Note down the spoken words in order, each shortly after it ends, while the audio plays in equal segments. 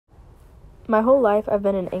My whole life, I've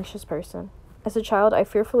been an anxious person. As a child, I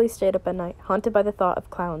fearfully stayed up at night, haunted by the thought of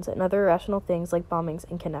clowns and other irrational things like bombings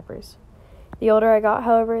and kidnappers. The older I got,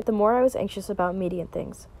 however, the more I was anxious about immediate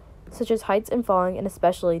things, such as heights and falling, and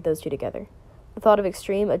especially those two together. The thought of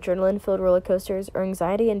extreme, adrenaline-filled roller coasters, or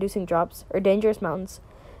anxiety-inducing drops, or dangerous mountains,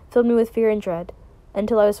 filled me with fear and dread,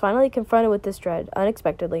 until I was finally confronted with this dread,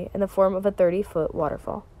 unexpectedly, in the form of a 30-foot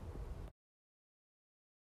waterfall.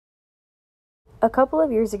 A couple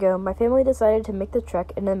of years ago, my family decided to make the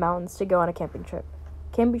trek into the mountains to go on a camping trip.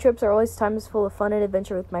 Camping trips are always times full of fun and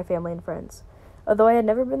adventure with my family and friends, although I had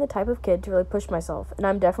never been the type of kid to really push myself, and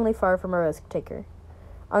I'm definitely far from a risk taker.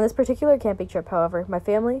 On this particular camping trip, however, my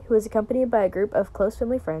family, who was accompanied by a group of close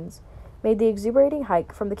family friends, made the exuberating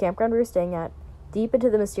hike from the campground we were staying at deep into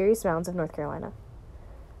the mysterious mountains of North Carolina.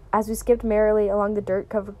 As we skipped merrily along the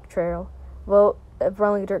dirt-covered,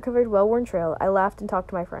 well-worn trail, I laughed and talked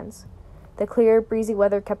to my friends. The clear, breezy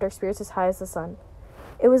weather kept our spirits as high as the sun.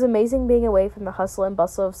 It was amazing being away from the hustle and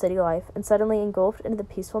bustle of city life and suddenly engulfed into the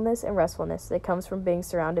peacefulness and restfulness that comes from being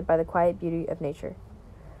surrounded by the quiet beauty of nature.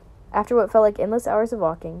 After what felt like endless hours of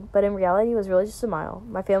walking, but in reality was really just a mile,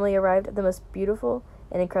 my family arrived at the most beautiful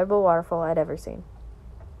and incredible waterfall I'd ever seen.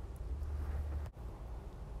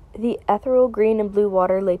 The ethereal green and blue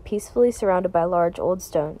water lay peacefully surrounded by large old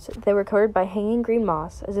stones. They were covered by hanging green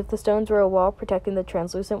moss, as if the stones were a wall protecting the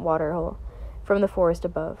translucent water hole from the forest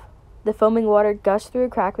above. The foaming water gushed through a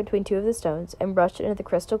crack between two of the stones and rushed into the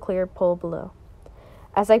crystal-clear pool below.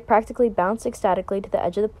 As I practically bounced ecstatically to the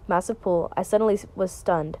edge of the massive pool, I suddenly was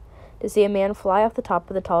stunned to see a man fly off the top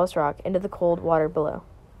of the tallest rock into the cold water below.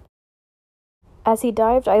 As he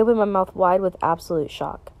dived, I opened my mouth wide with absolute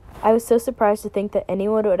shock. I was so surprised to think that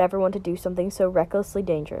anyone would ever want to do something so recklessly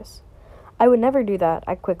dangerous. I would never do that,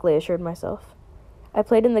 I quickly assured myself. I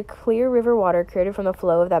played in the clear river water created from the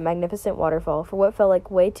flow of that magnificent waterfall for what felt like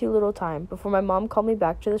way too little time before my mom called me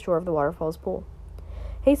back to the shore of the waterfall's pool.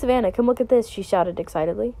 "Hey, Savannah, come look at this," she shouted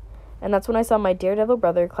excitedly. And that's when I saw my daredevil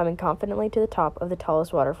brother climbing confidently to the top of the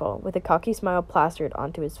tallest waterfall, with a cocky smile plastered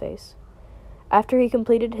onto his face. After he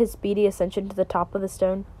completed his speedy ascension to the top of the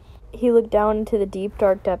stone, he looked down into the deep,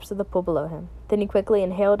 dark depths of the pool below him. Then he quickly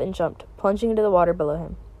inhaled and jumped, plunging into the water below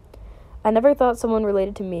him. I never thought someone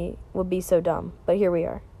related to me would be so dumb, but here we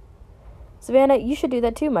are. "Savannah, you should do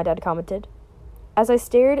that too," my dad commented. As I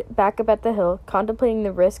stared back up at the hill, contemplating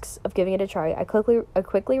the risks of giving it a try, I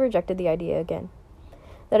quickly rejected the idea again.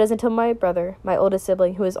 That is until my brother, my oldest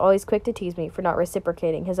sibling, who is always quick to tease me for not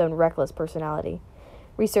reciprocating his own reckless personality,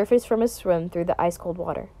 resurfaced from his swim through the ice-cold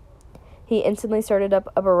water. He instantly started up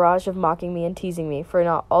a barrage of mocking me and teasing me for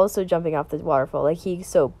not also jumping off the waterfall like he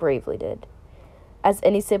so bravely did, as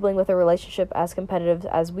any sibling with a relationship as competitive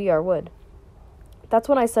as we are would. That's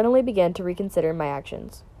when I suddenly began to reconsider my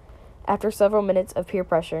actions. After several minutes of peer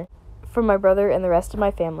pressure from my brother and the rest of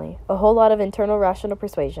my family, a whole lot of internal rational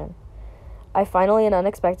persuasion, I finally and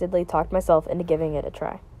unexpectedly talked myself into giving it a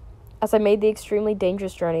try. As I made the extremely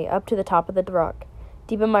dangerous journey up to the top of the rock,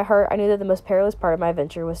 deep in my heart I knew that the most perilous part of my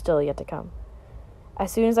adventure was still yet to come.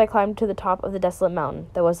 As soon as I climbed to the top of the desolate mountain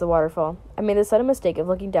that was the waterfall, I made the sudden mistake of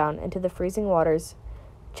looking down into the freezing waters,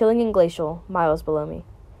 chilling and glacial, miles below me.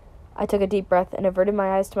 I took a deep breath and averted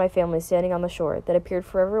my eyes to my family standing on the shore that appeared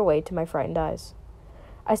forever away to my frightened eyes.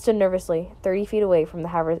 I stood nervously, 30 feet away from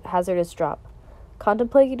the hazardous drop,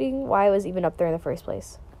 contemplating why I was even up there in the first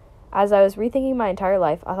place. As I was rethinking my entire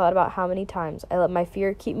life, I thought about how many times I let my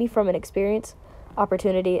fear keep me from an experience,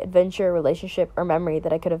 opportunity, adventure, relationship, or memory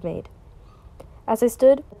that I could have made. As I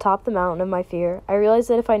stood atop the mountain of my fear, I realized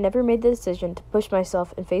that if I never made the decision to push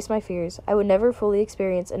myself and face my fears, I would never fully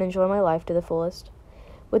experience and enjoy my life to the fullest.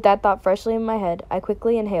 With that thought freshly in my head, I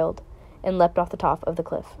quickly inhaled and leapt off the top of the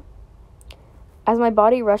cliff. As my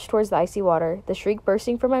body rushed towards the icy water, the shriek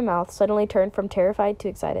bursting from my mouth suddenly turned from terrified to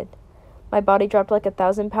excited. My body dropped like a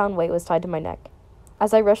 1,000-pound weight was tied to my neck.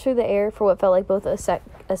 As I rushed through the air for what felt like both a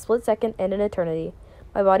split second and an eternity,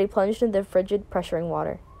 my body plunged into the frigid, pressuring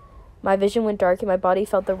water. My vision went dark and my body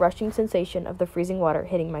felt the rushing sensation of the freezing water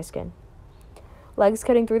hitting my skin. Legs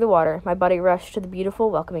cutting through the water, my body rushed to the beautiful,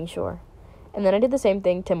 welcoming shore. And then I did the same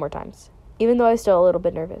thing 10 more times, even though I was still a little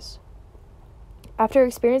bit nervous. After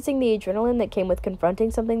experiencing the adrenaline that came with confronting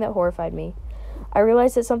something that horrified me, I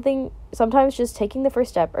realized that sometimes just taking the first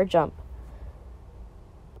step or jump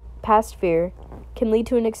past fear can lead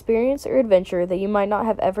to an experience or adventure that you might not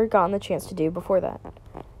have ever gotten the chance to do before that.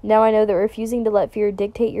 Now I know that refusing to let fear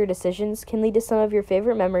dictate your decisions can lead to some of your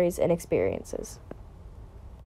favorite memories and experiences.